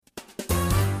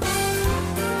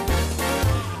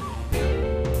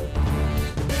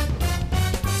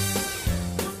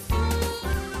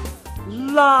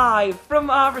Live from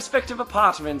our respective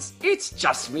apartments, it's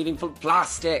Just Meaningful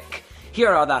Plastic. Here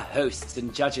are the hosts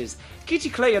and judges, Katie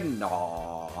Clay and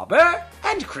Narber,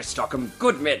 and Chris Stockham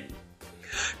Goodman.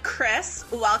 Chris,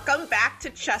 welcome back to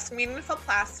Just Meaningful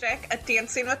Plastic, a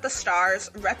Dancing with the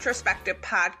Stars retrospective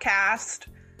podcast.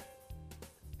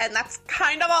 And that's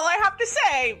kind of all I have to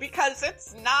say, because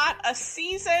it's not a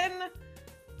season,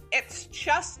 it's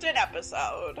just an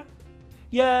episode.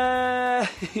 Yay!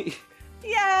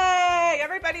 Yay!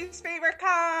 Everybody's favorite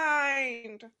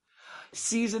kind!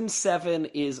 Season 7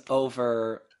 is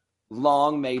over.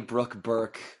 Long may Brooke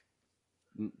Burke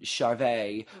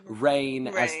Charvet reign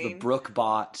as the Brooke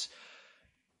bot.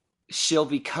 She'll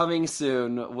be coming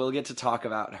soon. We'll get to talk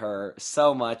about her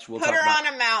so much. Put her on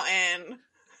a mountain.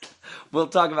 We'll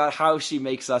talk about how she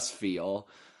makes us feel.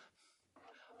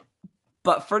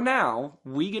 But for now,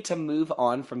 we get to move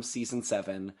on from season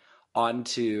 7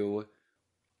 onto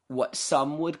what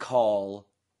some would call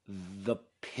the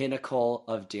pinnacle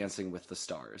of Dancing with the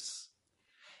Stars.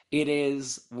 It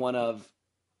is one of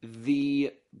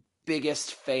the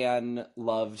biggest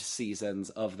fan-loved seasons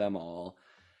of them all.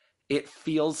 It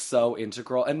feels so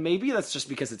integral, and maybe that's just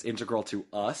because it's integral to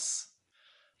us.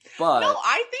 But no,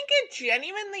 I think it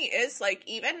genuinely is, like,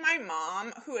 even my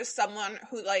mom, who is someone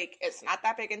who, like, is not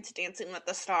that big into Dancing with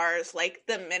the Stars, like,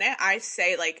 the minute I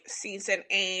say, like, season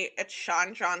 8, it's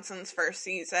Sean Johnson's first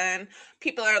season,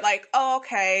 people are like, oh,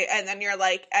 okay, and then you're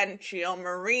like, and Gio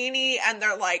Marini, and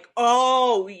they're like,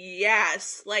 oh,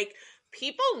 yes, like,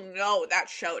 people know that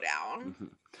showdown. Mm-hmm.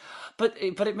 But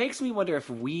it makes me wonder if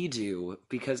we do,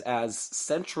 because as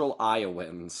Central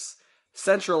Iowans,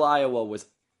 Central Iowa was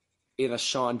in a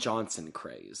Sean Johnson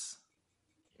craze.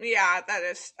 Yeah, that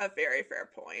is a very fair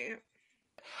point.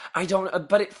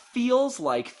 But it feels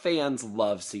like fans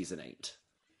love season 8.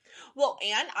 Well,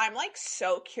 and I'm, like,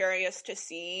 so curious to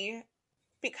see,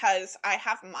 because I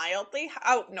have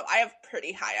I have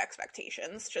pretty high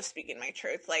expectations, just speaking my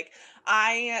truth. Like,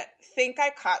 I think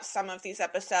I caught some of these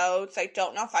episodes. I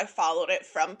don't know if I followed it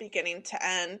from beginning to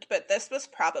end, but this was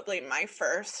probably my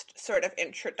first sort of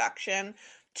introduction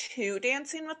to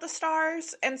Dancing with the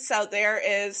Stars, and so there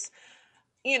is,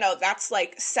 you know, that's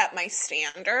like set my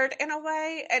standard in a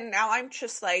way, and now I'm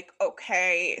just like,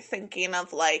 okay, thinking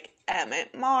of like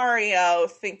Emmett Mario,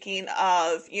 thinking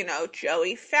of, you know,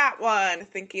 Joey Fat One,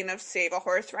 thinking of Save a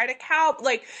Horse, Ride a Cow,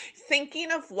 like thinking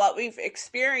of what we've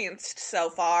experienced so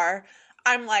far,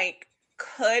 I'm like,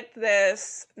 could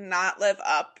this not live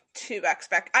up to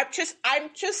I'm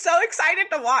just so excited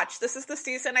to watch. This is the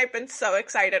season I've been so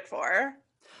excited for.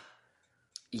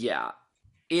 Yeah,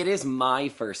 it is my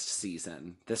first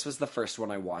season. This was the first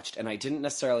one I watched, and I didn't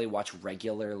necessarily watch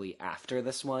regularly after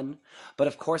this one, but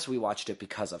of course we watched it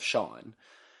because of Sean,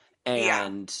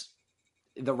 and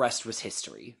the rest was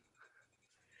history.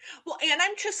 Well, and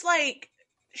I'm just like,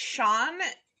 Sean,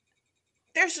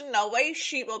 there's no way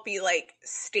she will be like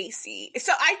Stacy.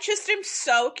 So I just am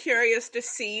so curious to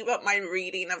see what my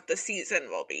reading of the season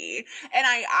will be. And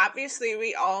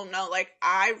we all know, like,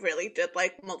 I really did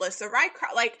like Melissa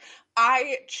Rycroft. Like,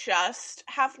 I just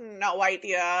have no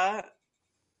idea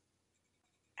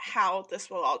how this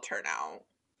will all turn out.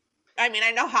 I mean,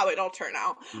 I know how it'll turn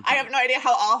out. Mm-hmm. I have no idea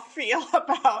how I'll feel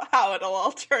about how it'll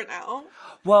all turn out.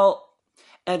 Well,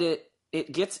 and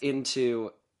it gets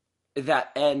into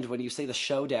that end when you say the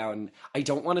showdown. I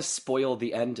don't want to spoil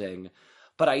the ending,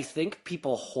 but I think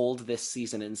people hold this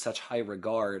season in such high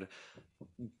regard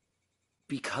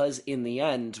because in the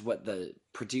end, what the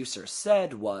producer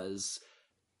said was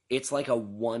it's like a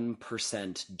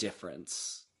 1%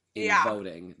 difference in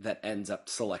voting that ends up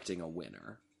selecting a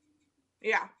winner.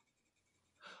 Yeah.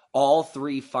 All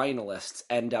 3 finalists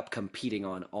end up competing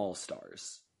on All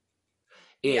Stars.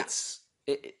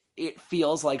 It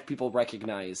feels like people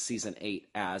recognize season 8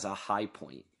 as a high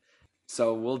point.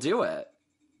 So we'll do it.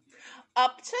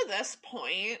 Up to this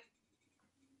point,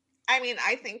 I mean,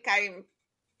 I think I'm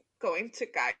going to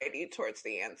guide you towards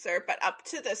the answer, but up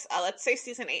to this, let's say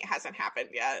season 8 hasn't happened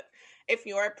yet. If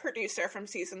you're a producer from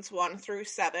seasons 1 through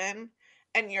 7,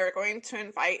 and you're going to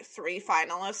invite 3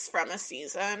 finalists from a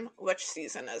season, which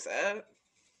season is it?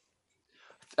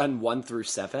 And 1 through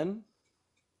 7?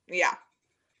 Yeah.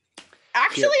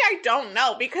 Actually, I don't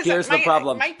know, because here's the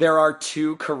problem. There are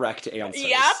 2 correct answers.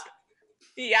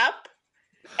 Yep.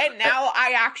 And now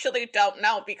I actually don't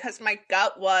know, because my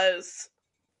gut was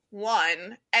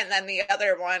 1, and then the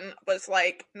other one was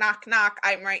like, knock, knock,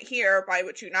 I'm right here. Why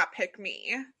would you not pick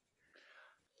me?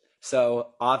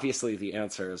 So, obviously, the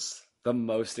answer's the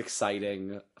most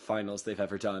exciting finals they've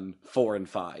ever done, 4 and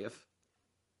 5.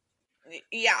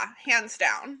 Yeah, hands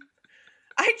down.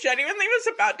 I genuinely was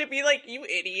about to be like, you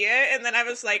idiot, and then I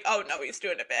was like, oh no, he's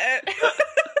doing a bit.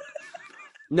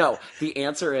 No, the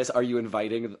answer is, are you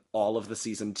inviting all of the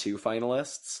season 2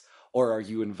 finalists, or are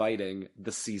you inviting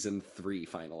the season 3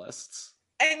 finalists?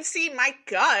 And see, my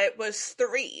gut was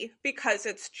 3 because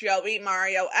it's Joey,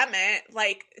 Mario, Emmett.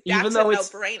 Like, Even that's a though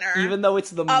it's no-brainer. even though it's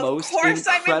the Of most course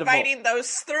I'm incredible. inviting those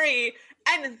 3.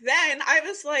 And then I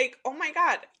was like, oh my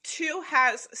god, 2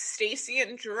 has Stacy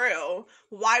and Drew.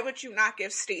 Why would you not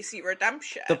give Stacy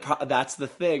redemption? That's the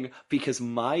thing, because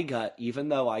my gut, even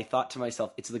though I thought to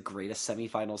myself, it's the greatest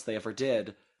semifinals they ever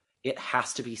did, it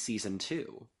has to be season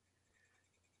 2.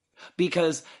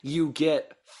 Because you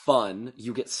get fun,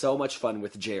 you get so much fun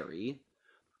with Jerry,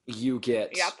 you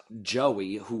get Yep.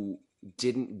 Joey, who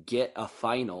didn't get a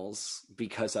finals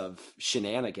because of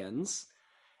shenanigans,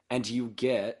 and you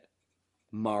get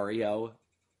Mario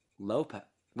Lopez.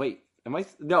 Wait, am I?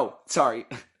 No, sorry.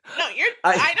 No,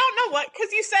 I don't know what,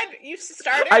 because you said you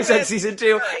started I said with season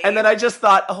 2, 3. and then I just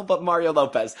thought, oh, but Mario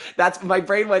Lopez. That's my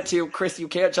brain went to, Chris, you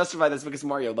can't justify this because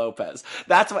Mario Lopez.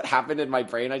 That's what happened in my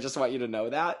brain. I just want you to know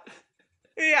that.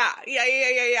 Yeah.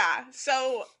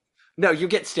 So No, you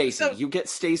get Stacy. You get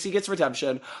Stacy gets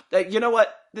redemption. You know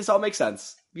what? This all makes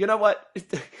sense. You know what?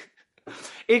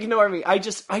 Ignore me. I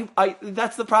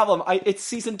that's the problem. It's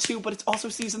season 2, but it's also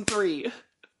season 3.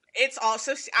 it's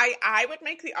also, I would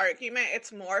make the argument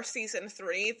it's more season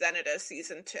 3 than it is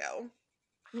season 2,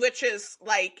 which is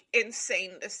like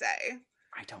insane to say.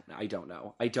 I don't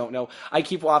know. I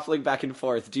keep waffling back and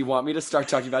forth. Do you want me to start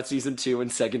talking about season 2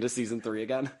 and seg into season 3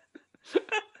 again?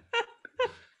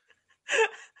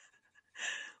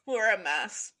 We're a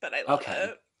mess, but I love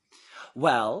it.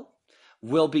 Well,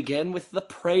 we'll begin with the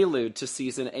prelude to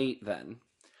season 8 then.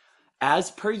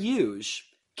 As per usual,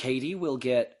 Katie will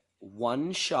get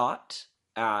one shot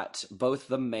at both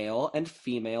the male and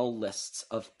female lists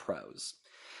of pros.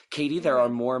 Katie, there are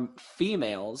more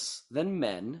females than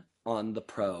men on the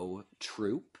pro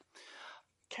troupe.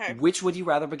 Okay. Which would you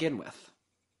rather begin with?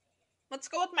 Let's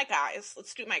go with my guys.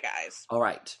 Let's do my guys. All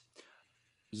right.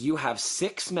 You have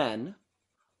 6 men.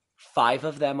 5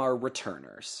 of them are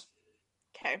returners.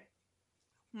 Okay.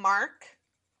 Mark,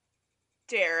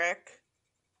 Derek,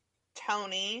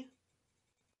 Tony,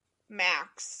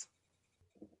 Max,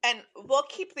 and we'll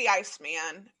keep the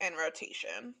Iceman in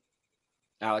rotation.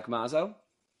 Alec Mazzo?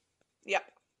 Yep.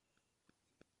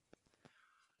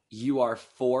 You are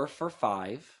 4 for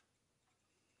 5.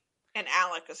 And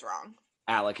Alec is wrong.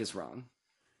 Alec is wrong.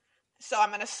 So I'm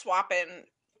going to swap in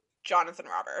Jonathan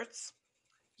Roberts.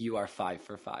 You are 5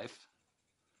 for 5.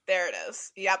 There it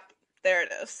is. Yep, there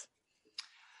it is.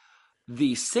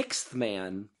 The 6th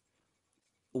man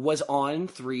was on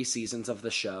 3 seasons of the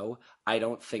show. I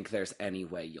don't think there's any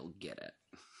way you'll get it.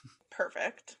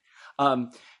 Perfect.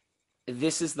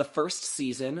 This is the first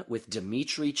season with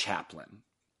Dimitri Chaplin.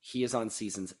 He is on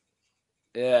seasons...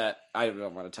 I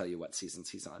don't want to tell you what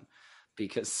seasons he's on,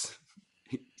 because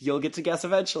you'll get to guess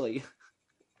eventually.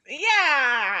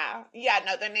 Yeah,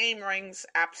 no, the name rings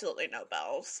absolutely no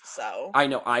bells, so... I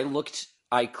know,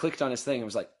 I clicked on his thing and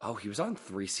was like, oh, he was on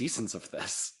 3 seasons of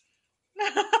this.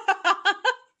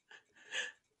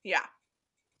 Yeah.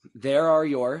 There are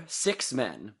your 6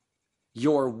 men.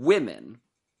 Your women,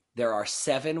 there are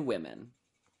 7 women.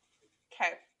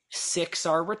 Okay. 6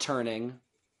 are returning,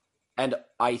 and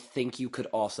I think you could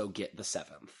also get the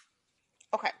 7th.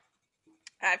 Okay.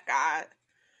 I've got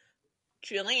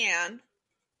Julianne,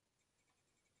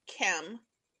 Kim,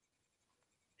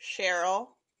 Cheryl,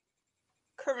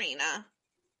 Karina,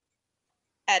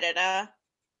 Edita,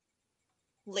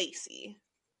 Lacey.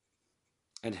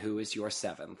 And who is your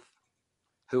 7th?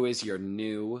 Who is your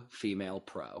new female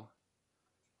pro?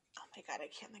 Oh my god, I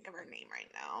can't think of her name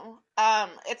right now.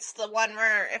 It's the one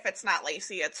where if it's not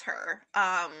Lacey, it's her.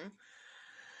 Oh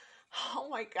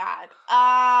my god.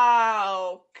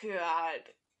 Oh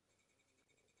god.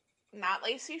 Not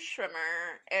Lacey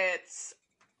Schrimmer. It's...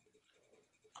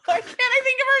 Why can't I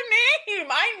think of her name?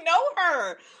 I know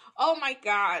her. Oh my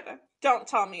god. Don't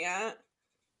tell me it.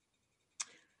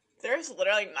 There's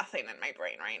literally nothing in my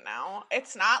brain right now.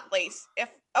 It's not Lacey.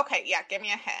 Okay, yeah, give me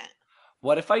a hint.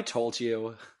 What if I told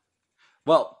you...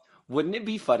 Well, wouldn't it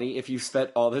be funny if you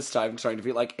spent all this time trying to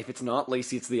be like, if it's not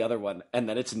Lacey, it's the other one, and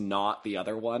then it's not the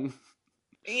other one?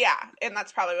 Yeah, and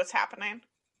that's probably what's happening.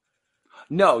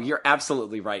 No, you're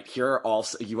absolutely right.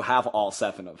 You have all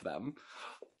 7 of them.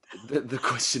 The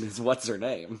question is, what's her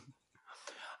name?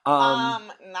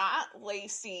 Not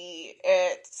Lacey.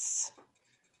 It's...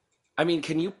 I mean,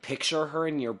 can you picture her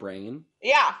in your brain?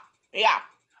 Yeah.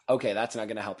 Okay, that's not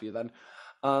going to help you then.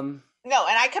 No,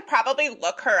 and I could probably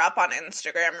look her up on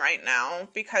Instagram right now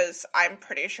because I'm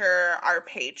pretty sure our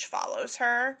page follows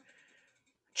her.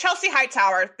 Chelsea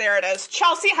Hightower. There it is.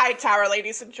 Chelsea Hightower,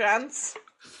 ladies and gents.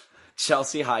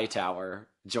 Chelsea Hightower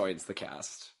joins the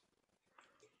cast.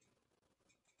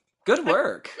 Good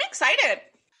work. I'm excited.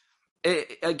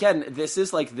 Again, this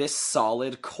is like this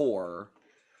solid core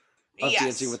of Yes.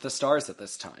 Dancing with the Stars at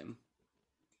this time.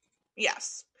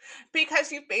 Yes.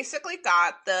 Because you've basically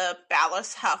got the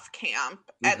Ballas Huff camp,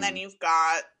 and then you've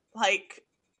got, like,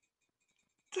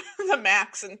 the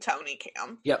Max and Tony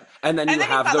camp. Yep. And then you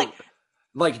have got,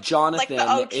 like Jonathan the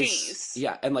OGs. is,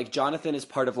 yeah, and like Jonathan is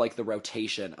part of like the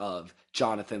rotation of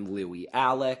Jonathan, Louis,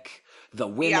 Alec. The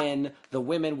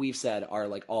women we've said are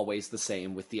like always the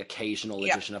same with the occasional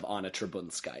addition of Anna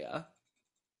Trebunskaya.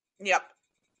 Yep.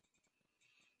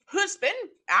 Who's been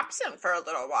absent for a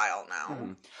little while now.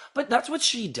 Mm-hmm. But that's what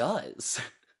she does.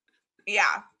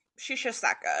 Yeah. She's just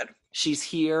that good. She's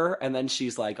here and then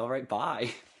she's like, all right,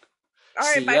 bye. All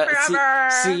right, bye forever.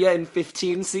 See ya in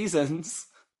 15 seasons.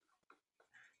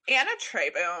 Anna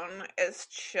Trayboon is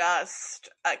just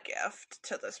a gift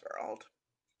to this world.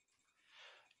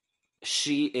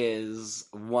 She is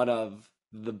one of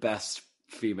the best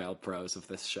female pros of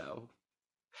this show.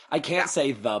 I can't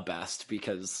say the best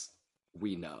because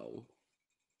we know.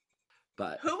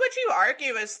 But who would you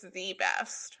argue is the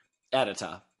best?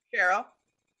 Edita. Cheryl?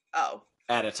 Oh.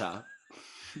 Edita.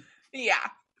 Yeah.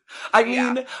 I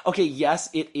mean, okay, yes,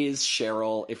 it is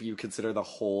Cheryl if you consider the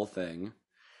whole thing.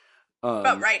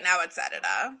 But right now it's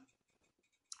Edita.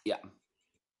 Yeah.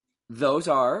 Those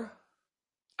are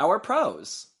our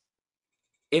pros.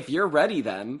 If you're ready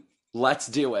then, let's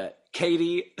do it.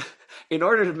 Katie, in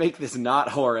order to make this not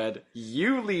horrid,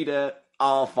 you lead it,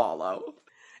 I'll follow.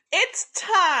 It's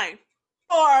time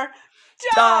for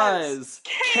Does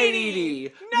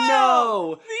Katie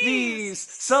know these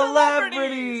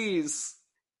celebrities?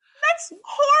 That's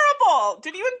horrible.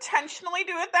 Did you intentionally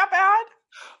do it that bad?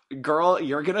 Girl,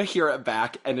 you're gonna hear it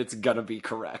back and it's gonna be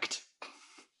correct.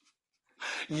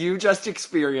 You just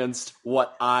experienced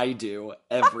what I do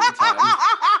every time.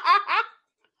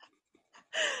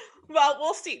 Well,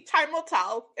 we'll see. Time will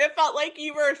tell. It felt like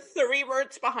you were 3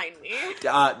 words behind me.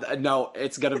 No,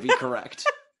 it's gonna be correct.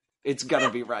 It's gonna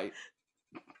be right.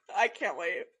 I can't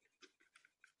wait.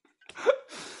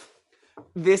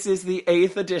 This is the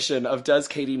 8th edition of Does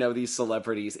Katie Know These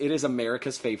Celebrities? It is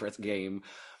America's favorite game.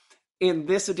 In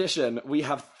this edition, we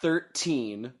have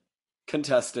 13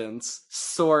 contestants,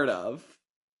 sort of.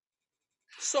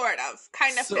 Sort of.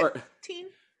 Kind of 15?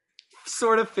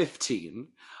 Sort of 15.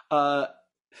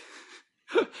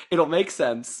 It'll make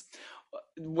sense.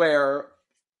 Where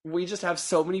we just have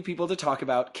so many people to talk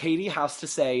about. Katie has to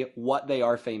say what they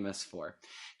are famous for.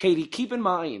 Katie, keep in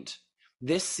mind,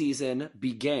 this season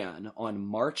began on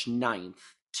March 9th,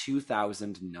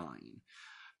 2009.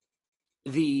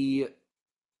 The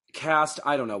cast,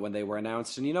 I don't know when they were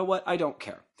announced, and you know what? I don't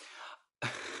care.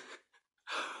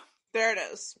 There it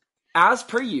is. As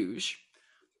per usual,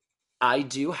 I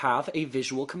do have a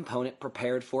visual component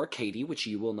prepared for Katie, which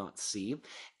you will not see.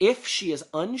 If she is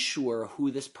unsure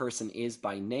who this person is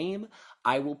by name,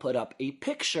 I will put up a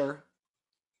picture,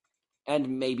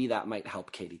 and maybe that might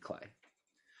help Katie Clay.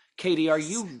 Katie, are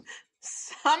you...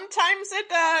 Sometimes it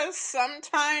does,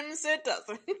 sometimes it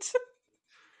doesn't.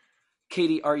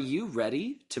 Katie, are you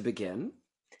ready to begin?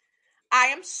 I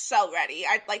am so ready.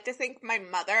 I'd like to thank my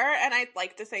mother, and I'd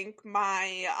like to thank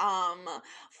my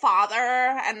father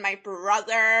and my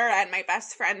brother and my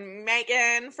best friend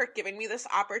Megan for giving me this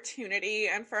opportunity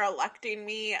and for electing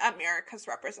me America's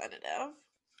representative.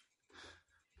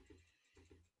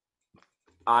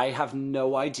 I have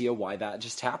no idea why that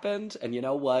just happened, and you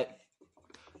know what?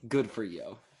 Good for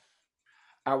you.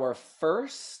 Our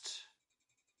first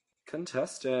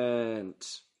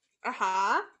contestant.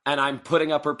 Uh-huh. And I'm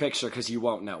putting up her picture because you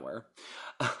won't know her.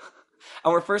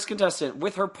 Our first contestant,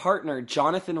 with her partner,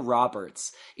 Jonathan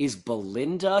Roberts, is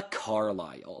Belinda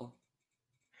Carlisle.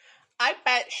 I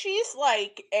bet she's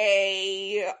like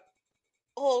a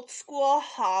old school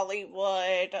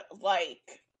Hollywood,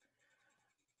 like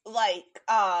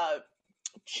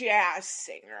jazz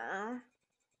singer.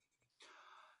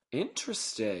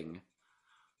 Interesting.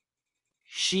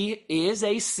 She is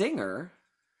a singer.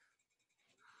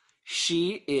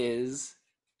 She is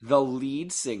the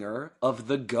lead singer of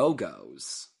the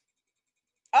Go-Go's.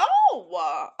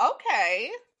 Oh, okay.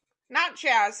 Not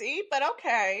jazzy, but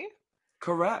okay.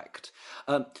 Correct.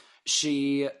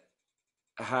 She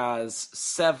has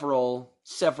several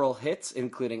hits,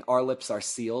 including Our Lips Are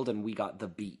Sealed and We Got the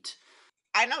Beat.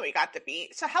 I know We Got the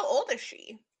Beat. So how old is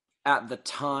she? At the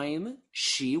time,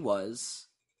 she was...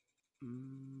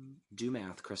 Do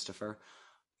math, Christopher.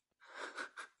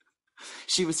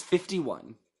 She was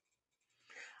 51.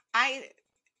 I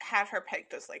had her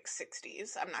pegged as like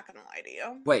 60s. I'm not gonna lie to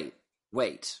you.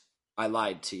 Wait. I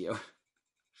lied to you.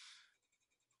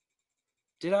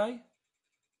 Did I?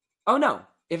 Oh no.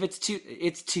 If it's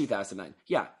 2009.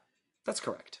 Yeah, that's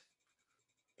correct.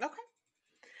 Okay.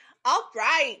 All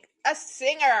right. A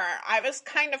singer. I was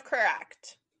kind of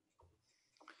correct.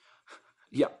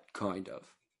 Yeah, kind of.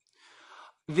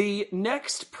 The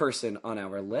next person on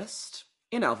our list,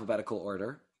 in alphabetical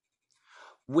order,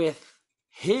 with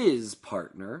his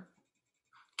partner,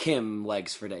 Kim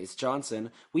Legs for Days Johnson,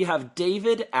 we have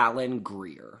David Alan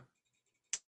Grier.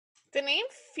 The name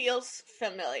feels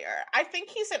familiar. I think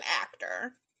he's an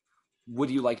actor. Would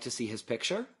you like to see his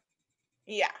picture?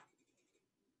 Yeah.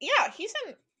 Yeah, he's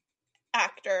an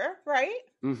actor, right?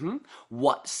 Mm-hmm.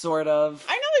 What sort of...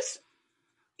 I know his...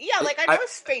 Yeah, like, I know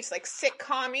his face, like,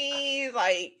 sitcom-y,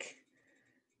 like,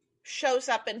 shows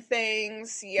up in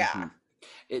things, yeah.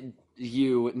 Mm-hmm.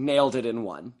 You nailed it in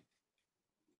one.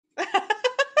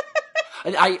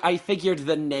 I figured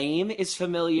the name is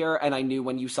familiar, and I knew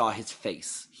when you saw his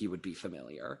face, he would be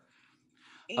familiar.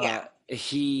 Yeah.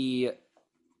 He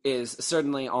is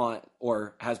certainly on,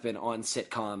 or has been on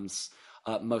sitcoms,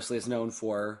 mostly is known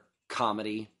for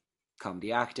comedy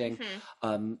acting.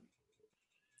 Mm-hmm.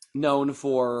 Known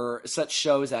for such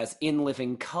shows as In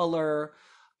Living Color,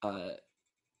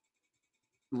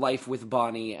 Life with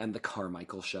Bonnie, and The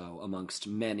Carmichael Show, amongst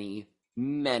many,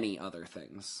 many other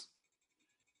things.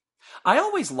 I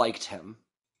always liked him.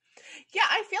 Yeah,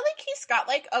 I feel like he's got,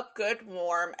 like, a good,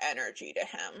 warm energy to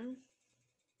him.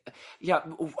 Yeah,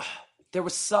 there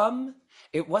was some...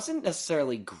 It wasn't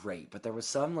necessarily great, but there was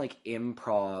some, like,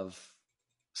 improv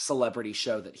celebrity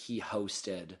show that he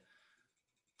hosted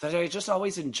that I just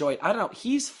always enjoyed. I don't know.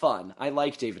 He's fun. I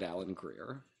like David Alan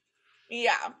Grier.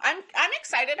 Yeah, I'm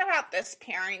excited about this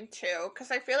pairing, too, because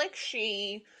I feel like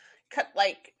she could,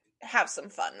 like, have some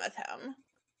fun with him.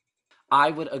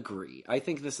 I would agree. I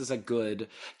think this is a good...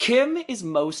 Kim is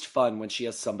most fun when she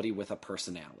has somebody with a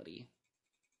personality.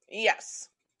 Yes.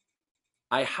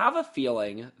 I have a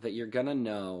feeling that you're gonna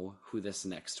know who this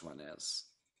next one is.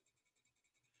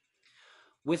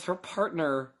 With her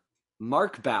partner,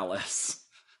 Mark Ballas,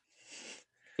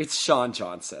 it's Shawn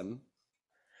Johnson.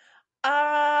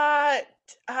 I'm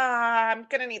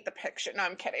gonna need the picture. No,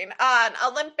 I'm kidding. An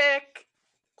Olympic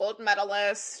gold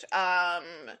medalist,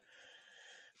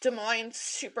 Des Moines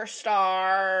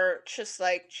superstar, just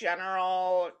like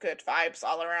general good vibes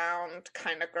all around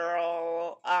kind of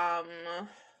girl.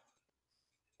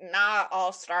 Not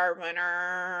all-star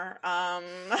winner. I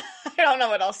don't know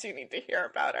what else you need to hear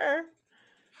about her.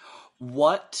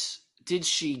 What did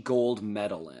she gold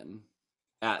medal in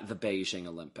at the Beijing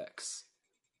Olympics?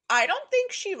 I don't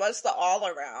think she was the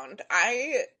all-around.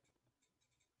 I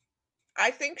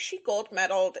think she gold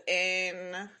medaled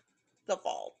in the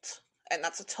vault, and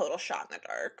that's a total shot in the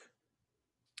dark.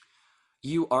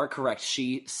 You are correct.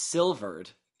 She silvered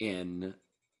in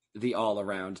the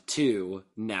all-around to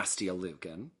Nastia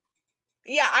Liukin.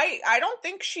 Yeah, I don't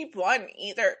think she won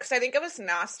either, because I think it was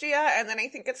Nastia, and then I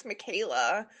think it's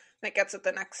Michaela that gets it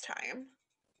the next time.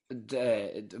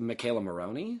 Michaela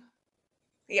Maroney?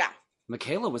 Yeah.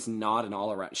 Michaela was not an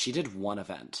all-around. She did one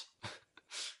event.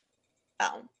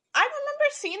 Oh. I remember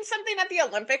seeing something at the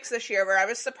Olympics this year where I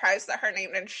was surprised that her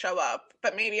name didn't show up,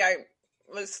 but maybe I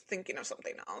was thinking of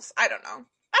something else. I don't know,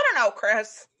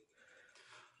 Chris.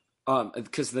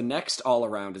 Because the next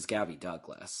all-around is Gabby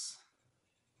Douglas.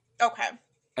 Okay.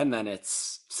 And then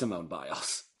it's Simone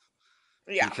Biles.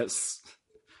 Yeah. Because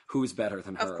who's better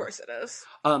than her? Of course it is.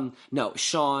 No,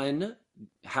 Shawn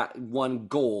won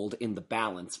gold in the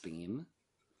balance beam.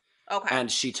 Okay.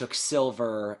 And she took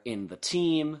silver in the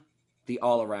team, the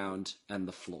all-around, and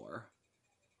the floor.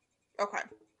 Okay.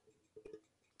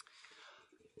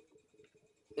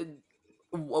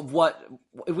 What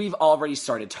we've already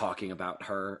started talking about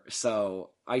her, so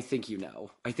I think you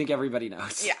know. I think everybody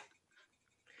knows. Yeah.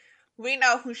 We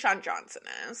know who Shawn Johnson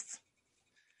is.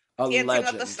 A Dancing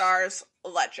legend. with the Stars,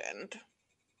 legend.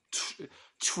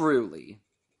 Truly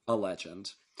a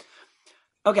legend.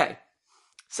 Okay,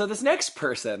 so this next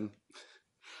person,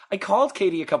 I called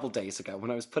Katie a couple days ago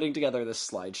when I was putting together this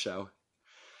slideshow,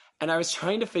 and I was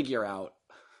trying to figure out,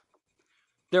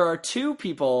 there are two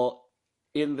people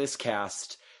in this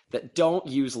cast that don't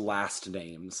use last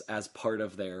names as part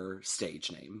of their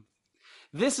stage name.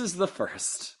 This is the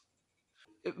first.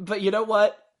 But you know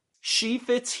what? She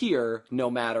fits here no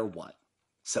matter what.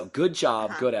 So good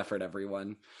job, good effort,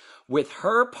 everyone. With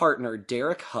her partner,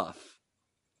 Derek Huff,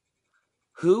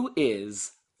 who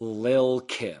is Lil'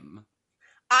 Kim.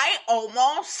 I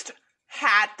almost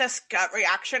had this gut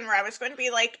reaction where I was going to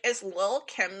be like, is Lil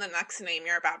Kim the next name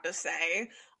you're about to say?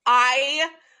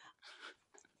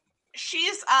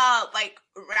 She's a, like,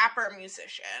 rapper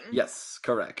musician. Yes,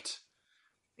 correct.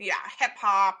 Yeah, hip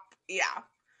hop, yeah.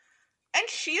 And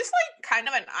she's, like, kind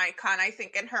of an icon, I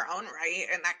think, in her own right,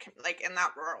 in that, like, in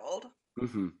that world.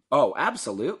 Mm-hmm. Oh,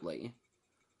 absolutely.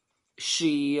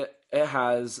 She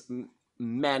has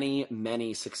many,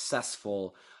 many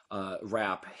successful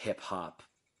rap, hip hop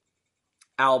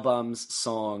albums,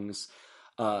 songs.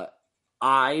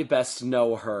 I best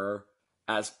know her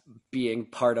as being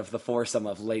part of the foursome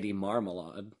of Lady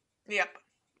Marmalade. Yep.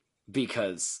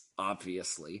 Because,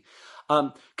 obviously.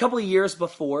 A couple of years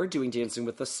before doing Dancing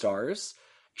with the Stars,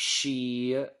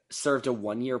 she served a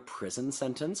 1-year prison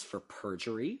sentence for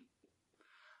perjury.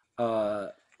 Wow.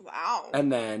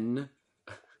 And then,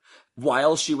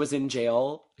 while she was in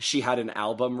jail, she had an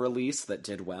album release that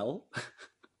did well.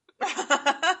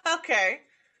 Okay.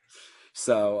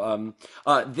 So,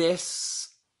 this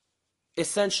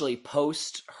essentially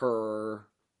post her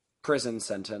prison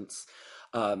sentence,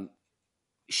 this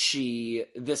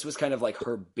was kind of like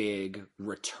her big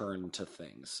return to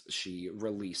things. She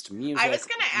released music I was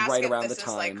going to ask right if around this the is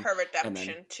time, like her and then,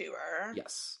 redemption tour.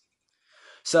 yes.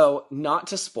 So, not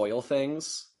to spoil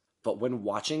things, but when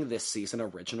watching this season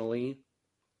originally,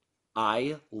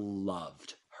 I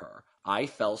loved her. I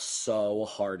fell so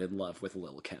hard in love with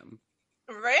Lil Kim.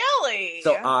 Really?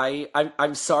 So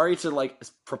I'm sorry to like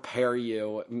prepare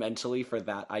you mentally for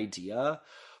that idea,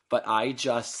 but I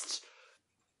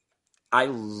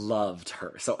loved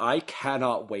her. So I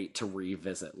cannot wait to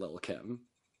revisit Lil Kim.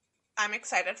 I'm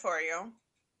excited for you.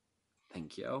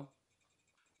 Thank you.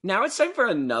 Now it's time for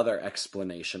another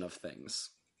explanation of things.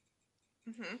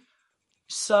 Mm-hmm.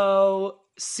 So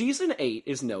season 8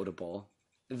 is notable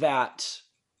that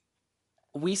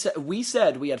we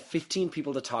said we had 15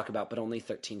 people to talk about, but only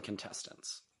 13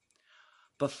 contestants.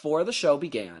 Before the show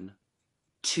began,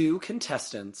 2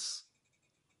 contestants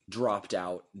dropped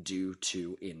out due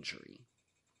to injury.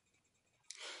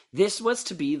 This was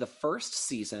to be the first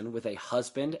season with a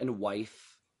husband and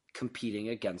wife competing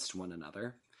against one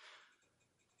another.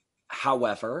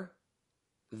 However,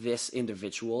 this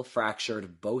individual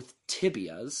fractured both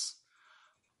tibias.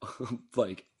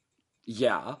 Like,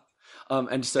 yeah.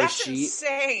 And so That's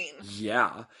insane.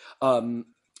 Yeah.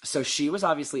 So she was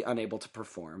obviously unable to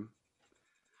perform.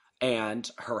 And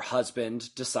her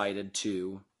husband decided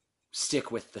to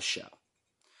stick with the show.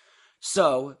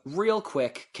 So, real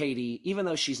quick, Katie, even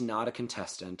though she's not a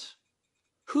contestant,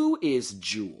 who is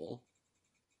Jewel?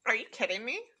 Are you kidding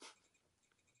me?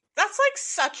 That's like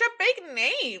such a big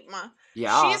name.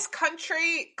 Yeah. She's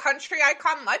country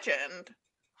icon legend.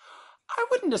 I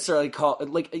wouldn't necessarily call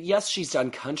like, yes, she's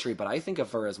done country, but I think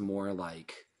of her as more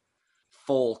like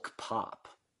folk pop.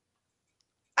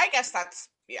 I guess that's,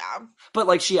 yeah. But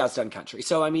like she has done country.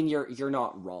 So I mean you're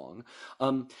not wrong.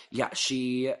 Yeah,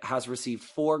 she has received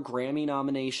 4 Grammy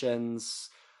nominations.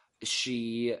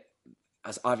 She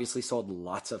has obviously sold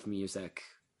lots of music.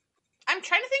 I'm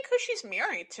trying to think who she's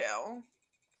married to.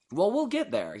 Well, we'll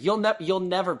get there. You'll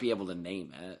never be able to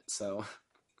name it. So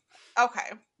Okay.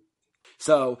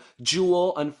 So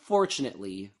Jewel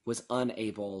unfortunately was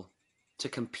unable to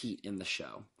compete in the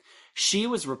show. She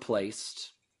was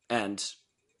replaced and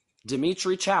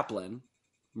Dimitri Chaplin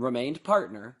remained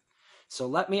partner. So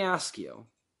let me ask you,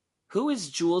 who is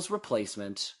Jewel's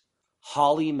replacement?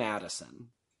 Holly Madison.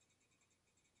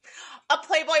 A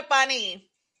Playboy bunny.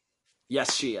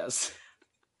 Yes, she is.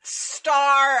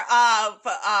 Star of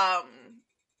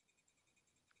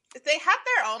they had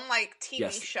their own like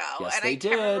TV show, yes, and they I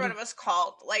did. can't remember what it was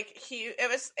called. Like it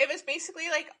was basically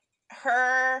like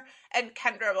her and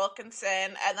Kendra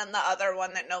Wilkinson, and then the other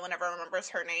one that no one ever remembers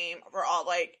her name, were all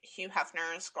like Hugh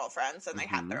Hefner's girlfriends, and they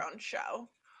had their own show.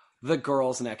 The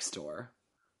Girls Next Door.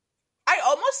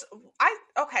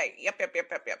 Okay. Yep.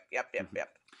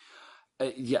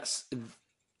 Yes.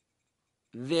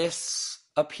 This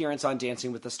appearance on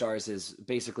Dancing with the Stars is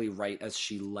basically right as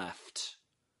she left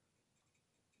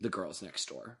The Girls Next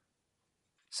Door.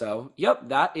 So, yep,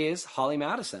 that is Holly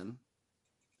Madison.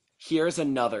 Here's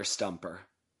another stumper.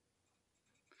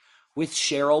 With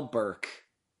Cheryl Burke,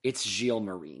 it's Gilles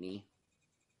Marini.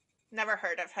 Never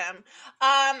heard of him.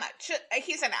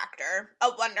 He's an actor. A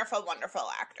wonderful, wonderful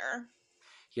actor.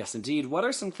 Yes, indeed. What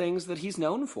are some things that he's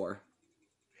known for?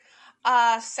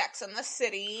 Sex and the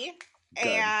City. Good.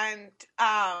 And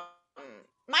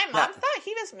my mom thought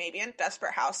he was maybe in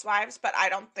Desperate Housewives, but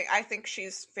I think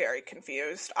she's very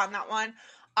confused on that one.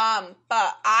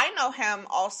 But I know him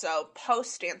also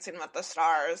post Dancing with the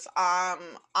Stars, on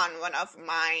one of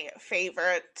my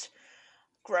favorite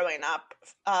growing up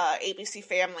ABC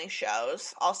Family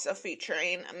shows, also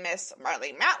featuring Miss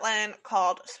Marlee Matlin,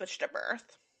 called Switch to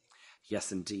Birth.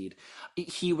 Yes, indeed.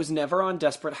 He was never on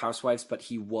Desperate Housewives, but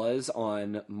he was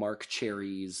on Mark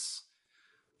Cherry's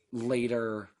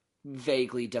later,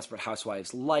 vaguely Desperate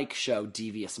Housewives-like show,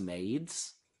 Devious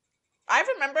Maids. I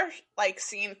remember, like,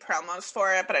 seeing promos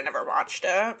for it, but I never watched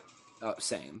it. Oh,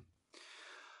 same.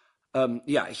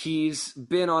 Yeah, he's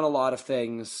been on a lot of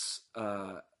things.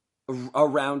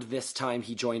 Around this time,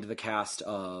 he joined the cast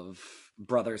of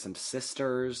Brothers and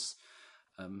Sisters,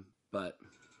 but...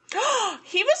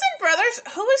 He was in Brothers...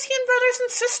 Who was he in Brothers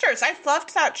and Sisters? I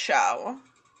loved that show.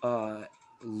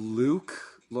 Luke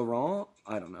Laurent?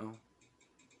 I don't know.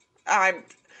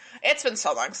 It's been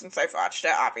so long since I've watched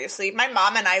it, obviously. My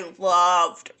mom and I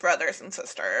loved Brothers and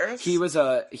Sisters.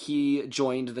 He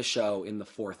joined the show in the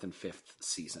 4th and 5th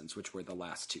seasons, which were the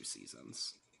last 2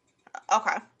 seasons.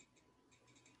 Okay.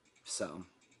 So.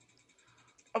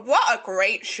 What a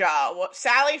great show.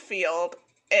 Sally Field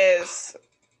is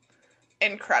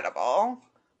incredible.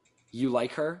 You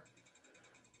like her?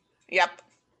 Yep.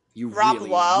 You Rob really,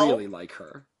 Lowe. really like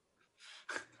her.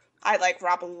 I like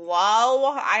Rob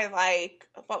Lowe. I like...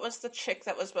 What was the chick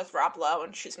that was with Rob Lowe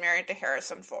and she's married to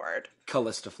Harrison Ford?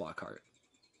 Callista Flockhart.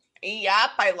 Yep,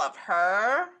 I love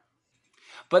her.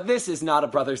 But this is not a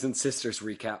Brothers and Sisters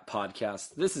recap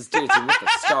podcast. This is Dancing with the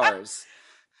Stars.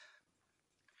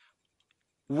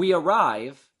 We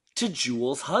arrive to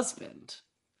Jewel's husband.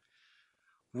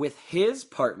 With his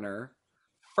partner,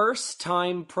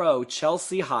 first-time pro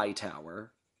Chelsea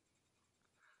Hightower.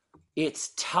 It's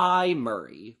Ty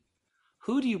Murray.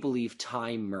 Who do you believe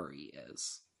Ty Murray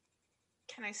is?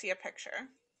 Can I see a picture?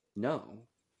 No.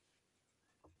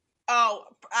 Oh,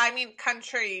 I mean,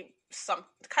 country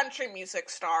music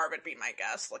star would be my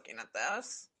guess looking at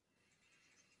this.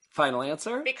 Final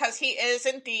answer? Because he is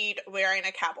indeed wearing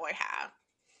a cowboy hat.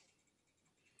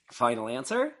 Final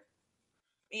answer?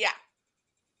 Yeah.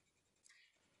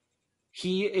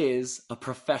 He is a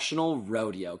professional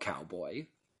rodeo cowboy.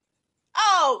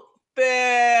 Oh,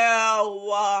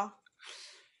 Bill!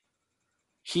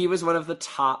 He was one of the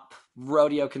top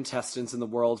rodeo contestants in the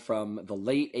world from the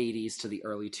late 80s to the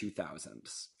early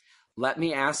 2000s. Let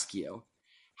me ask you,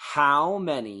 how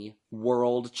many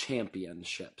world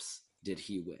championships did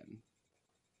he win?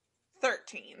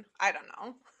 13. I don't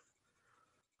know.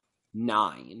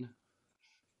 9.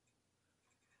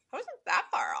 I wasn't that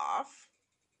far off.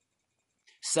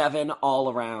 7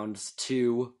 all-arounds,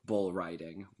 2 bull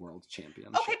riding world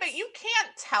championships. Okay, but you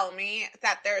can't tell me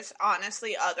that there's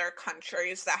honestly other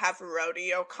countries that have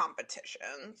rodeo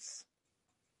competitions.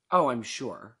 Oh, I'm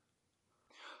sure.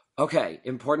 Okay,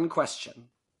 important question.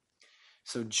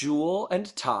 So Jewel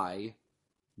and Ty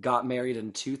got married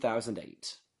in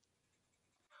 2008.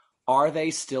 Are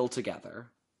they still together?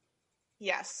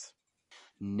 Yes.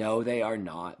 No, they are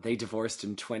not. They divorced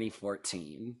in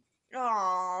 2014.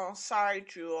 Oh, sorry,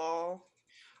 Jewel.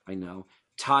 I know.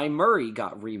 Ty Murray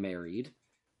got remarried.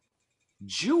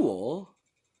 Jewel...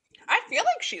 I feel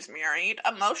like she's married.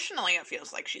 Emotionally, it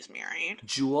feels like she's married.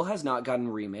 Jewel has not gotten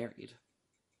remarried.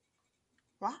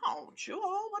 Wow,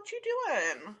 Jewel, what you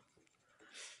doing?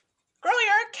 Girl,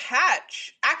 you're a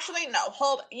catch. Actually, no,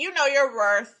 hold. You know your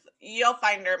worth. You'll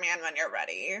find your man when you're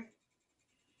ready.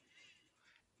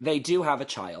 They do have a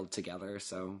child together,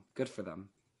 so good for them.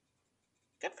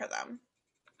 Good for them.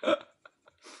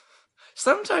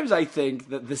 Sometimes I think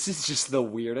that this is just the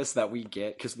weirdest that we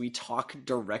get because we talk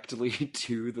directly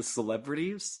to the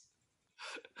celebrities.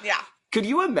 Yeah. Could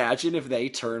you imagine if they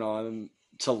turn on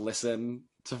to listen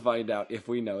to find out if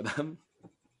we know them?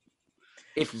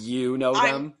 If you know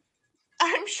them?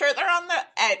 I'm sure they're on the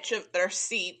edge of their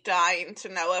seat dying to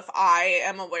know if I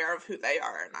am aware of who they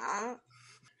are or not.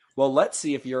 Well, let's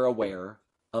see if you're aware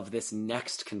of this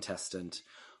next contestant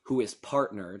who is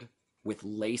partnered with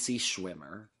Lacey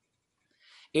Schwimmer.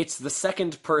 It's the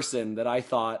second person that I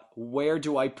thought, where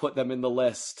do I put them in the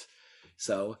list?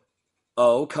 So,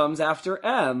 O comes after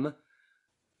M.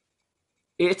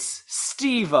 It's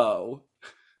Steve-O.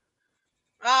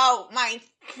 Oh my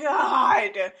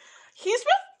god. He's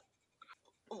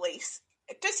with Lace.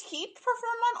 Does he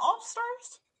perform on All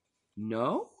Stars?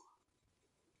 No?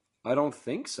 I don't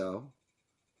think so.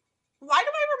 Why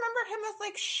do I remember him as,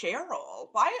 like, Cheryl?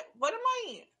 Why? What am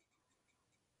I...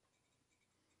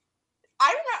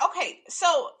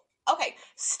 Okay,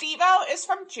 Steve-O is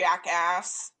from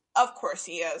Jackass. Of course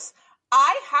he is.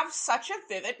 I have such a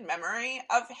vivid memory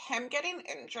of him getting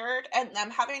injured and them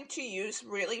having to use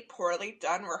really poorly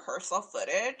done rehearsal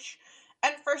footage.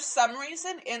 And for some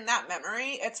reason in that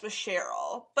memory, it's with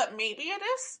Cheryl. But maybe it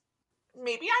is.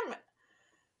 Maybe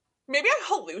Maybe I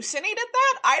hallucinated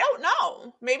that? I don't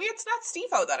know. Maybe it's not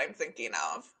Steve-O that I'm thinking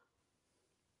of.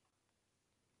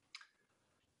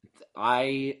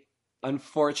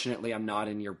 Unfortunately, I'm not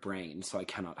in your brain, so I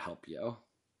cannot help you.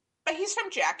 But he's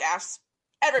from Jackass.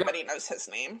 Yep, Everybody knows his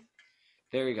name.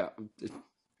 there you go.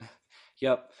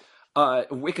 Yep.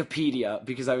 Wikipedia,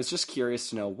 because I was just curious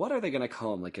to know, what are they going to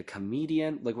call him? Like a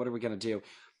comedian? Like, what are we going to do?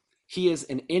 He is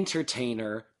an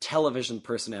entertainer, television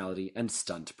personality, and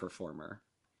stunt performer.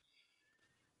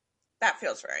 That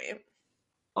feels right.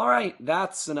 All right,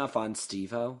 that's enough on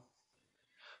Steve-O.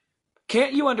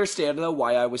 Can't you understand, though,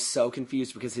 why I was so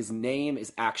confused? Because his name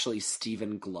is actually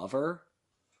Stephen Glover.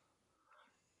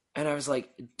 And I was like,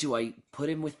 do I put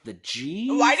him with the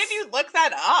G's? Why did you look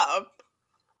that up?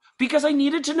 Because I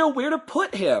needed to know where to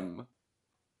put him.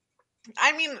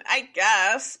 I mean, I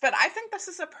guess, but I think this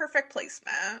is a perfect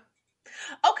placement.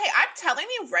 Okay, I'm telling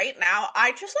you right now,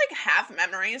 I just like have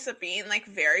memories of being like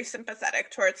very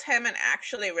sympathetic towards him and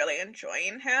actually really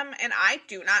enjoying him. And I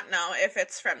do not know if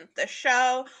it's from the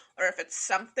show or if it's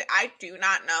something, I do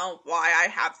not know why I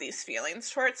have these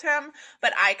feelings towards him,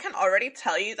 but I can already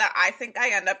tell you that I think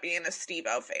I end up being a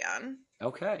Steve-O fan.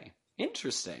 Okay,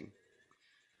 interesting.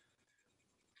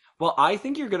 Well, I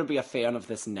think you're going to be a fan of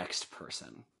this next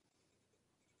person.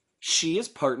 She is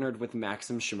partnered with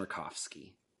Maxim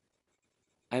Shumarkovsky.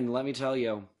 And let me tell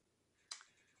you,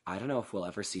 I don't know if we'll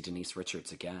ever see Denise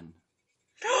Richards again.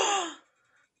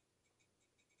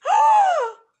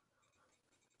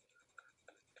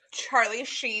 Charlie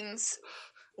Sheen's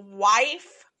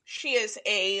wife. She is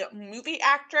a movie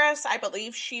actress. I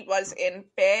believe she was in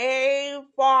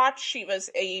Baywatch. She was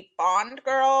a Bond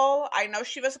girl. I know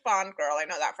she was a Bond girl. I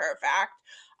know that for a fact.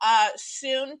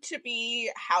 Soon to be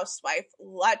housewife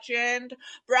legend.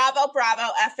 Bravo,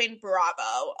 bravo, effing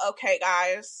bravo. Okay,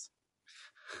 guys.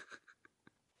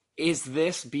 Is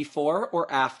this before or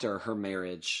after her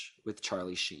marriage with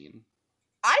Charlie Sheen?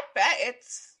 I bet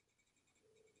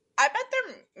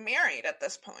they're married at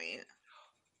this point.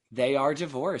 They are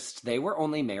divorced. They were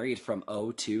only married from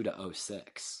 02 to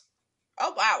 06.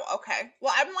 Oh, wow. Okay.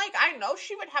 Well, I'm like, I know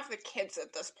she would have the kids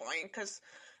at this point because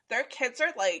their kids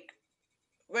are like,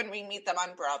 when we meet them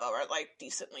on Bravo, are like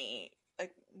decently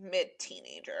like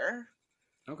mid-teenager.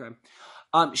 Okay.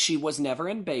 She was never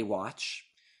in Baywatch.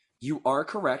 You are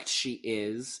correct. She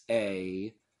is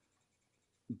a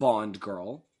Bond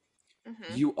girl.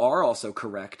 Mm-hmm. You are also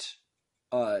correct.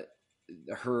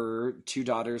 Her two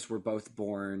daughters were both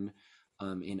born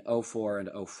in 04 and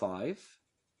 05.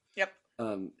 Yep.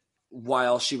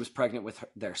 While she was pregnant with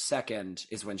their second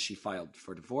is when she filed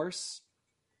for divorce.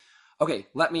 Okay,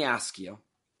 let me ask you.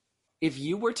 If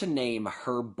you were to name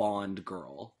her Bond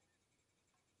girl,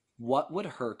 what would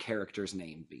her character's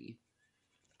name be?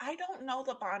 I don't know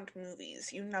the Bond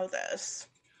movies. You know this.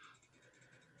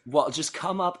 Well, just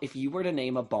come up if you were to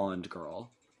name a Bond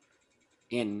girl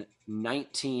in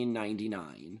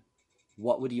 1999,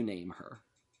 what would you name her?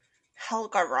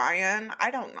 Helga Ryan?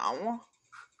 I don't know.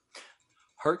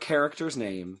 Her character's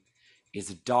name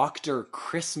is Dr.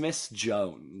 Christmas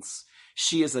Jones.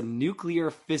 She is a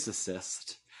nuclear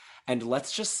physicist. And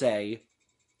let's just say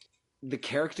the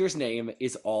character's name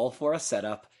is all for a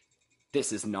setup.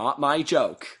 This is not my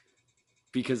joke.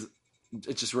 Because,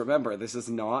 just remember, this is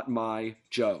not my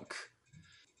joke.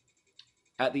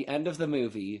 At the end of the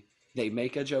movie, they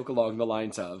make a joke along the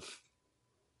lines of,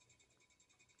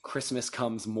 Christmas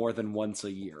comes more than once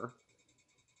a year.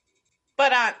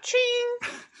 But, ching!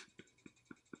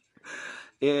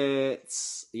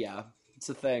 It's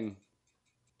a thing.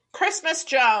 Christmas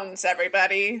Jones,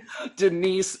 everybody.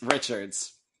 Denise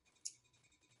Richards.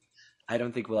 I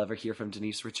don't think we'll ever hear from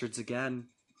Denise Richards again.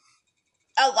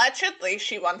 Allegedly,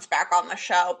 she wants back on the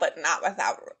show, but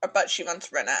but she wants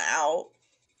Rinna out.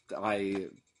 I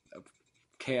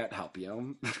can't help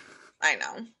you. I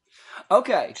know.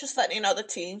 Okay. Just letting you know the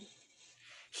tea.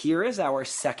 Here is our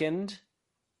second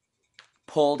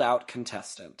pulled out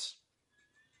contestant.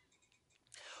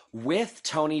 With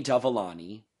Tony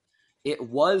Dovolani, it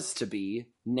was to be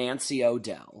Nancy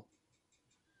O'Dell.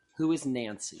 Who is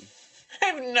Nancy? I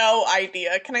have no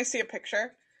idea. Can I see a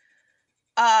picture?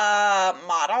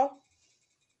 Model?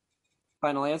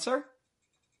 Final answer?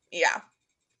 Yeah.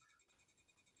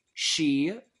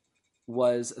 She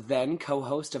was then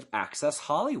co-host of Access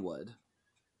Hollywood.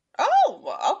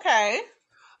 Oh, okay.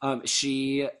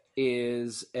 She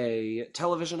is a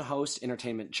television host,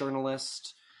 entertainment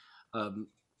journalist.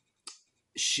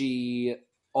 She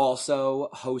also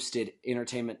hosted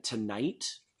Entertainment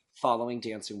Tonight following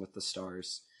Dancing with the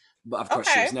Stars. But of course,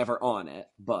 she was never on it,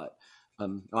 but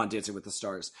on Dancing with the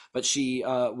Stars. But she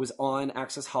was on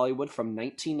Access Hollywood from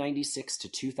 1996 to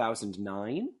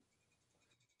 2009.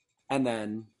 and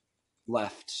then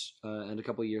left, and a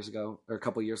couple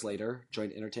years later,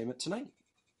 joined Entertainment Tonight.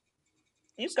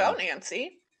 You go,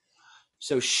 Nancy.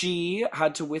 So she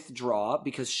had to withdraw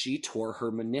because she tore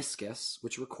her meniscus,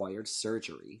 which required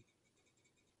surgery.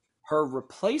 Her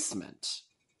replacement,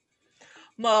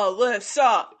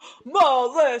 Melissa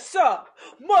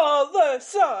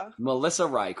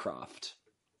Rycroft.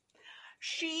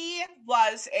 She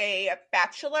was a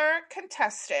Bachelor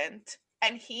contestant,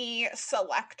 and he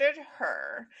selected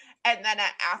her. And then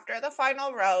after the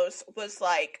final rose, was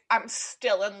like, I'm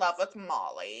still in love with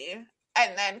Molly.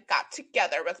 And then got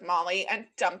together with Molly and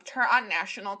dumped her on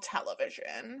national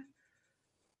television.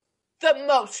 The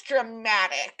most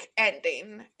dramatic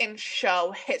ending in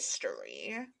show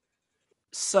history.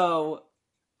 So,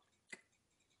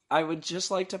 I would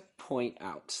just like to point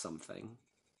out something.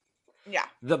 Yeah.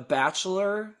 The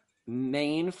Bachelor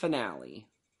main finale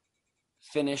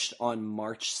finished on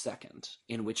March 2nd,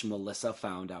 in which Melissa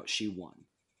found out she won.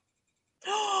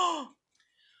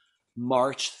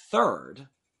 March 3rd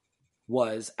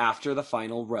was after the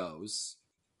final rose,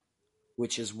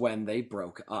 which is when they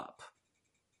broke up.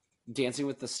 Dancing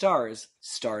with the Stars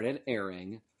started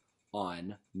airing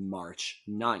on March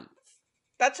 9th.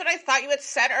 That's what I thought you had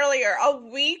said earlier. A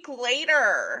week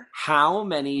later. How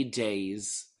many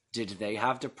days did they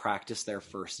have to practice their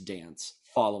first dance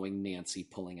following Nancy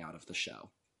pulling out of the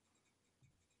show?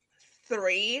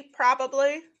 3,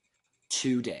 probably.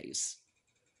 2 days.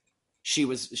 She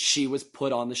was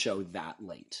put on the show that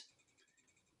late.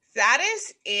 That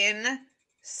is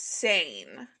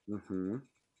insane. Mm-hmm.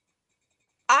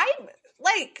 I'm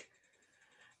like,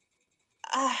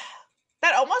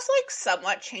 that almost like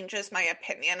somewhat changes my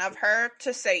opinion of her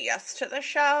to say yes to the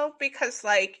show, because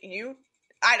like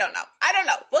I don't know.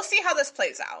 We'll see how this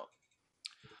plays out.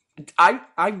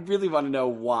 I really want to know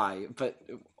why, but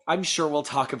I'm sure we'll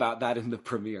talk about that in the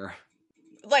premiere.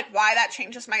 Like, why that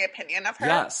changes my opinion of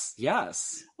her?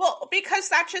 Yes. Well, because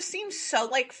that just seems so,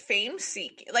 like,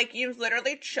 fame-seeking. Like, you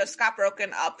literally just got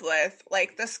broken up with,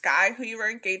 like, this guy who you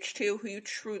were engaged to, who you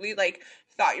truly, like,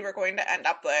 thought you were going to end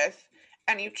up with,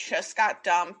 and you just got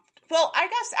dumped. Well, I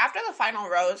guess after the final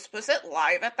rose, was it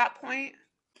live at that point?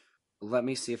 Let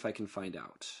me see if I can find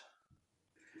out.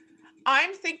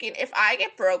 I'm thinking, if I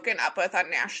get broken up with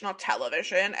on national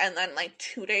television and then like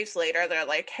 2 days later they're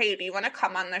like, hey, do you want to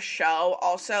come on the show?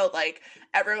 Also, like,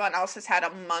 everyone else has had a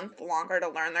month longer to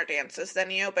learn their dances than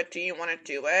you, but do you want to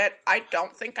do it? I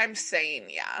don't think I'm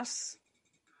saying yes.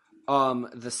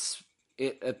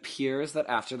 It appears that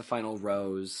after the final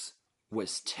rose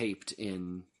was taped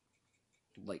in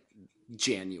like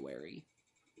January.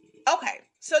 Okay,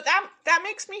 so that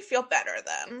makes me feel better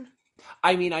then.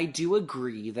 I mean, I do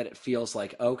agree that it feels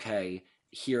like, okay,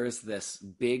 here's this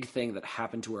big thing that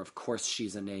happened to her. Of course,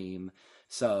 she's a name.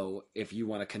 So if you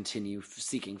want to continue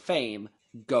seeking fame,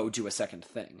 go do a second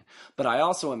thing. But I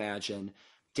also imagine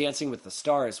Dancing with the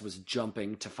Stars was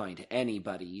jumping to find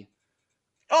anybody.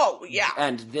 Oh, yeah.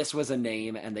 And this was a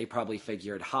name, and they probably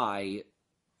figured, hi,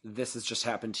 this has just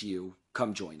happened to you.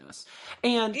 Come join us.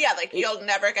 And yeah, like, you'll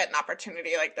never get an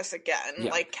opportunity like this again. Yeah.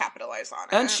 Like, capitalize on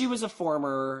it. And she was a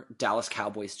former Dallas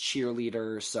Cowboys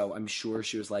cheerleader, so I'm sure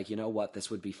she was like, you know what, this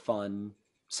would be fun.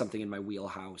 Something in my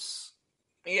wheelhouse.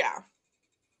 Yeah.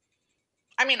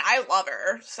 I mean, I love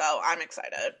her, so I'm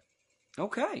excited.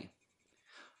 Okay.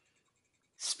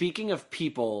 Speaking of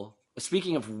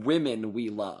women we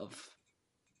love,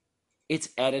 it's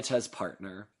Edita's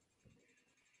partner.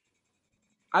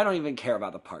 I don't even care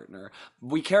about the partner.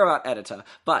 We care about Edita,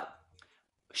 but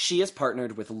she is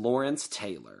partnered with Lawrence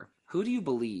Taylor. Who do you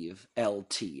believe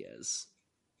LT is?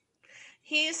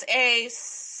 He's a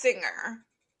singer.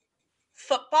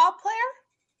 Football player?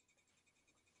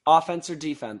 Offense or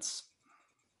defense?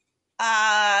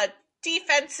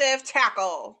 Defensive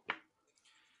tackle.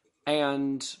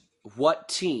 And what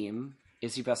team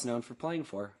is he best known for playing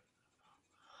for?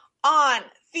 On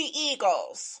the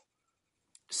Eagles.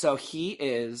 So he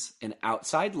is an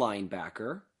outside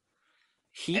linebacker.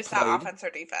 Is that offense or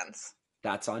defense?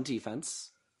 That's on defense.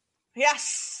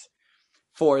 Yes!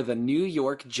 For the New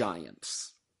York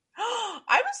Giants.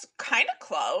 I was kind of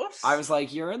close. I was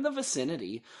like, you're in the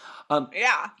vicinity.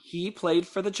 Yeah. He played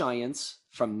for the Giants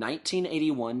from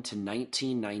 1981 to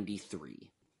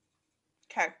 1993.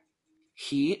 Okay.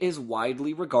 He is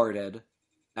widely regarded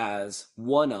as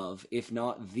one of, if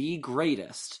not the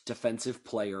greatest, defensive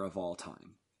player of all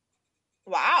time.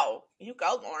 Wow. You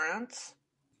go, Lawrence.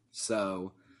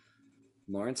 So,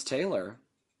 Lawrence Taylor.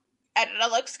 Edita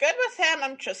looks good with him.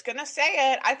 I'm just going to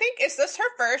say it. I think, is this her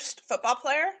first football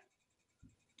player?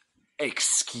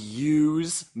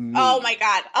 Excuse me. Oh my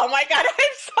god. Oh my god.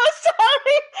 I'm so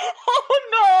sorry. Oh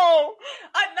no.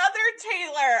 Another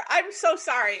Taylor. I'm so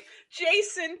sorry.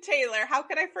 Jason Taylor. How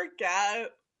could I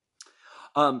forget?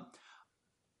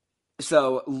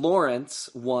 So Lawrence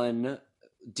won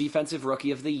Defensive Rookie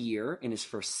of the Year in his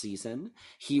first season.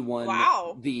 He won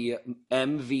Wow. the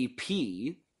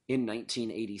MVP in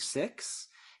 1986.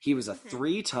 He was a Mhm.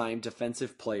 three-time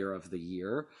Defensive Player of the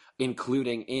Year,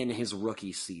 including in his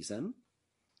rookie season.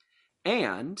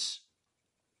 And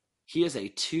he is a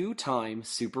two-time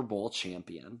Super Bowl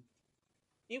champion.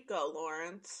 You go,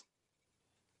 Lawrence.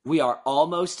 We are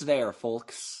almost there,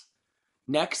 folks.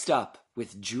 Next up,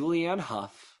 with Julianne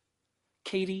Hough.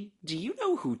 Katie, do you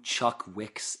know who Chuck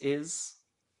Wicks is?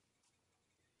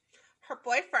 Her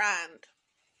boyfriend.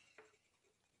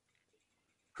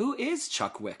 Who is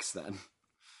Chuck Wicks, then?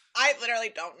 I literally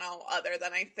don't know, other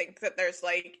than I think that there's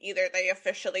like either they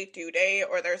officially do date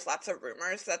or there's lots of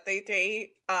rumors that they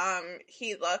date.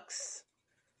 He looks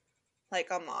like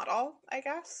a model, I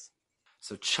guess.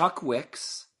 So Chuck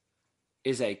Wicks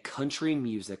is a country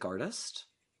music artist.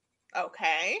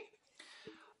 Okay.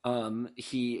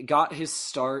 He got his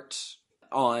start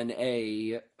on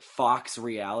a Fox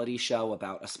reality show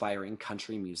about aspiring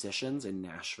country musicians in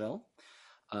Nashville.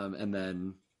 And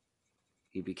then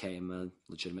he became a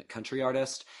legitimate country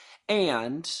artist.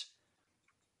 And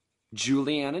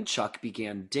Julianne and Chuck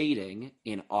began dating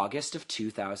in August of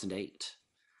 2008.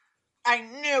 I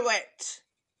knew it.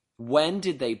 When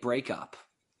did they break up?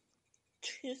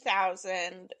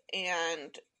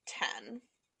 2010.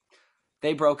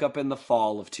 They broke up in the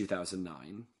fall of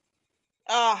 2009.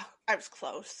 Oh, I was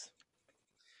close.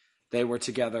 They were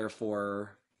together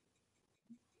for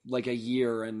like a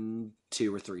year and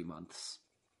 2 or 3 months.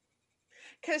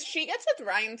 Because she gets with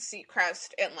Ryan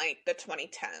Seacrest in like the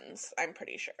 2010s, I'm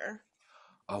pretty sure.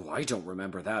 Oh, I don't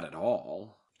remember that at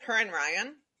all. Her and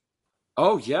Ryan?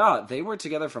 Oh, yeah. They were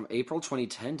together from April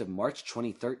 2010 to March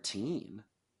 2013.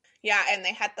 Yeah, and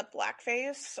they had the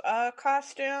blackface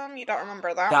costume. You don't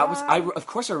remember that That one? was, of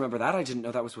course I remember that. I didn't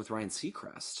know that was with Ryan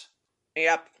Seacrest.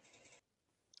 Yep.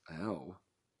 Oh.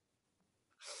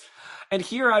 And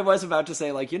here I was about to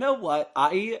say, like, you know what?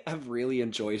 I have really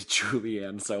enjoyed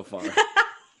Julianne so far.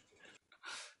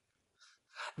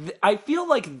 I feel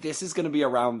like this is going to be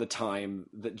around the time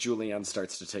that Julianne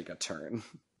starts to take a turn.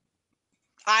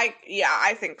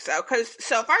 I think so. Because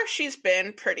so far she's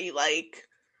been pretty, like,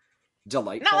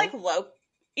 Delightful. not like low.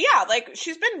 Yeah, like,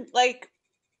 she's been, like,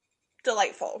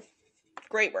 delightful.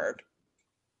 Great word.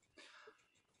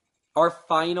 Our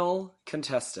final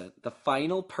contestant, the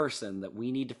final person that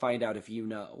we need to find out if you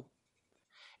know,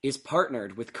 is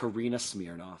partnered with Karina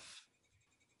Smirnoff.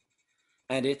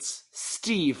 And it's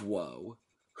Steve Woe.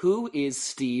 Who is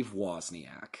Steve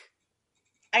Wozniak?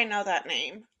 I know that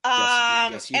name.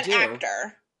 Yes, you an do.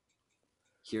 actor.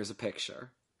 Here's a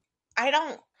picture. I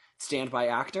don't. Standby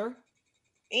actor?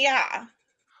 Yeah.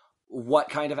 What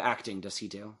kind of acting does he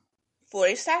do?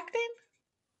 Voice acting?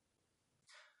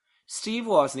 Steve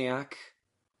Wozniak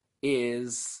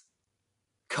is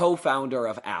co-founder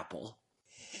of Apple.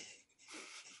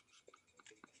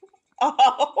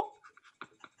 Oh.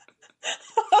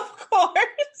 Of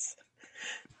course.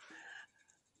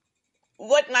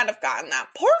 Would not have gotten that.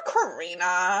 Poor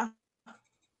Karina.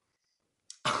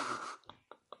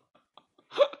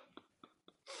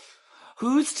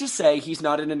 Who's to say he's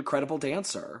not an incredible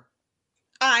dancer?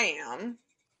 I am,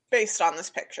 based on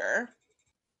this picture.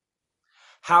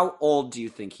 How old do you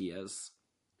think he is?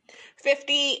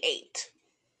 58.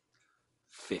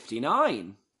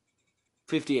 59.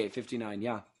 58, 59,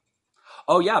 yeah.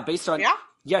 Oh, yeah, based on... Yeah?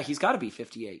 Yeah, he's got to be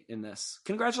 58 in this.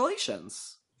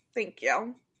 Congratulations. Thank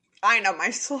you. I know my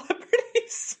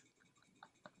celebrities.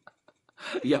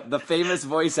 Yep, the famous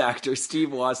voice actor Steve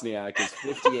Wozniak is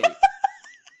 58.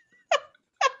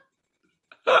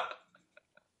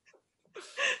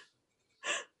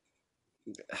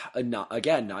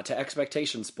 Not to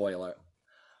expectation spoiler.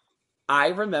 I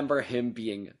remember him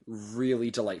being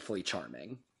really delightfully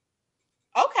charming.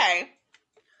 Okay.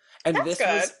 And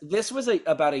That's this was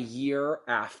about a year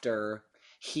after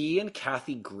he and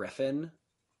Kathy Griffin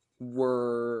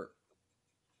were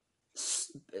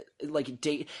like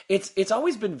date. It's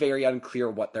always been very unclear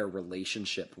what their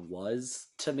relationship was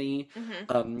to me.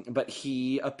 Mm-hmm. But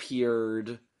he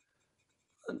appeared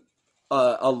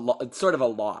sort of a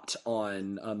lot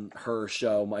on her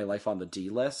show My Life on the D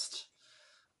List.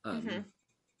 Mm-hmm.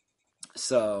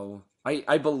 So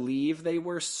I believe they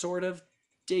were sort of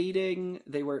dating.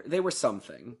 They were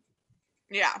something.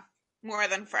 Yeah. More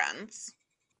than friends.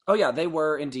 Oh yeah, they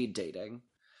were indeed dating.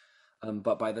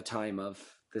 But by the time of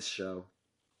this show,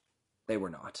 they were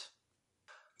not.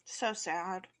 So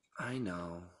sad. I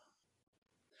know.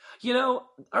 You know,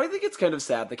 I think it's kind of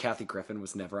sad that Kathy Griffin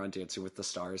was never on Dancing with the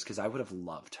Stars, because I would have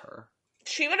loved her.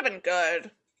 She would have been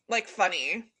good. Like,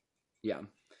 funny. Yeah.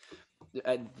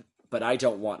 But I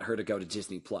don't want her to go to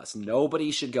Disney Plus.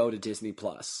 Nobody should go to Disney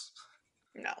Plus.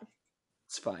 No.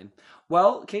 It's fine.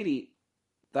 Well, Katie,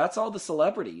 that's all the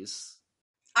celebrities.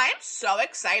 I am so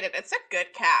excited. It's a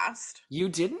good cast. You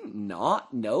didn't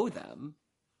not know them.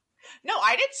 No,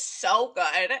 I did so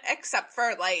good, except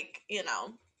for, like, you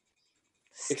know,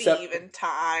 Steve and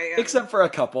Ty. Except for a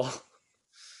couple.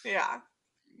 Yeah.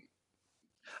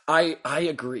 I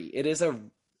agree.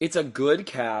 It's a good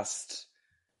cast.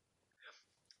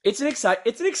 It's an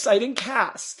exciting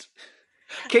cast.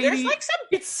 Katie, there's like some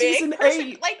it's season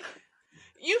 8. Like,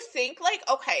 you think, like,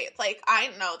 okay, like, I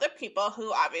know the people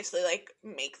who obviously, like,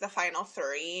 make the final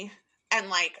 3, and,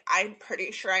 like, I'm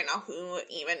pretty sure I know who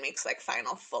even makes, like,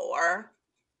 final 4.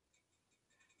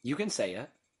 You can say it.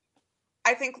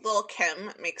 I think Lil'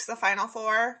 Kim makes the final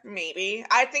 4, maybe.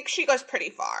 I think she goes pretty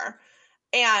far.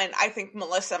 And I think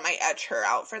Melissa might edge her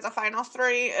out for the final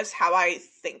 3, is how I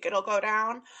think it'll go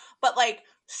down. But, like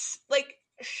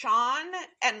Sean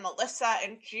and Melissa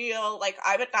and Jill, like,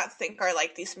 I would not think are,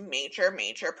 like, these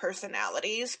major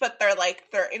personalities, but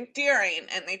they're endearing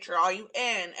and they draw you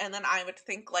in. And then I would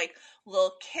think, like,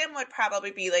 Lil' Kim would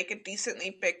probably be, like, a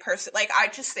decently big person. Like, I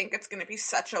just think it's going to be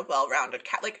such a well-rounded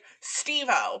cast. Like,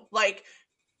 Steve-O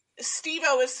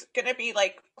is gonna be,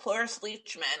 like, Cloris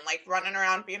Leachman, like, running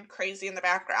around being crazy in the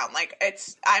background. Like,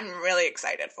 I'm really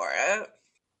excited for it.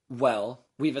 Well,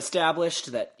 we've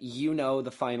established that you know the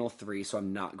final 3, so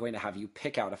I'm not going to have you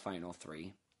pick out a final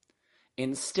 3.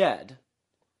 Instead,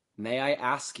 may I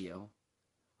ask you,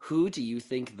 who do you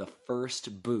think the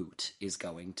first boot is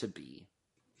going to be?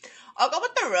 I'll go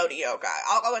with the rodeo guy.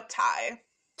 I'll go with Ty.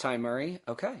 Ty Murray?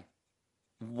 Okay.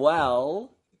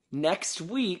 Well, next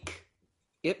week,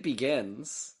 it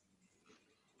begins.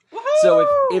 Woohoo! So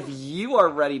if you are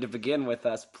ready to begin with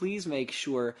us, please make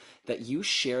sure that you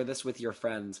share this with your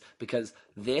friends, because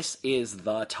this is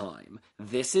the time.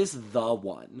 This is the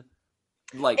one.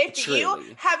 Like, if truly.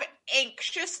 you have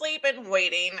anxiously been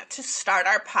waiting to start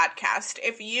our podcast,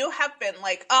 if you have been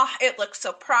like, oh, it looks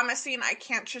so promising, I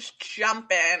can't just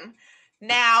jump in,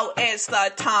 now is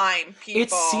the time, people.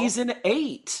 It's season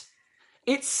 8.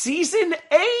 It's season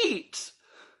 8!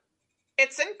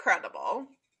 It's incredible.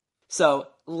 So,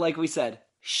 like we said,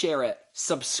 share it,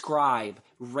 subscribe,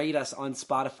 rate us on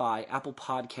Spotify, Apple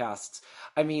Podcasts.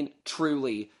 I mean,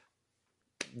 truly,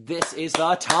 this is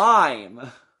the time.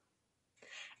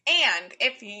 And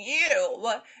if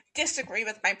you disagree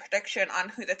with my prediction on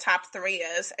who the top 3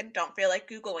 is and don't feel like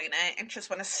Googling it and just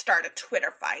want to start a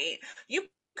Twitter fight, you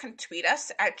can tweet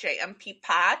us at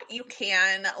JMPpod. You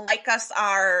can like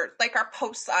our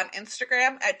posts on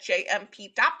Instagram at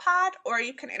jmp.pod, or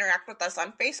you can interact with us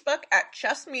on Facebook at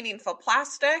Just Meaningful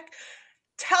Plastic.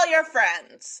 Tell your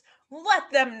friends. Let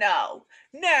them know.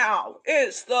 Now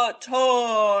is the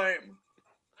time.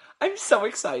 I'm so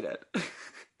excited.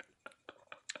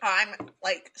 I'm,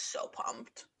 like, so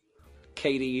pumped.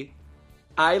 Katie,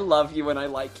 I love you and I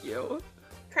like you.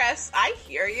 Chris, I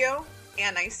hear you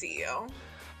and I see you.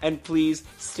 And please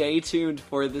stay tuned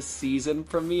for the season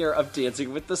premiere of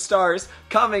Dancing with the Stars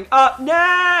coming up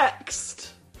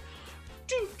next!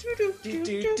 Do, do, do, do,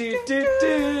 do, do,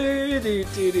 do, do,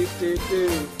 do, do, do,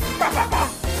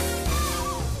 do.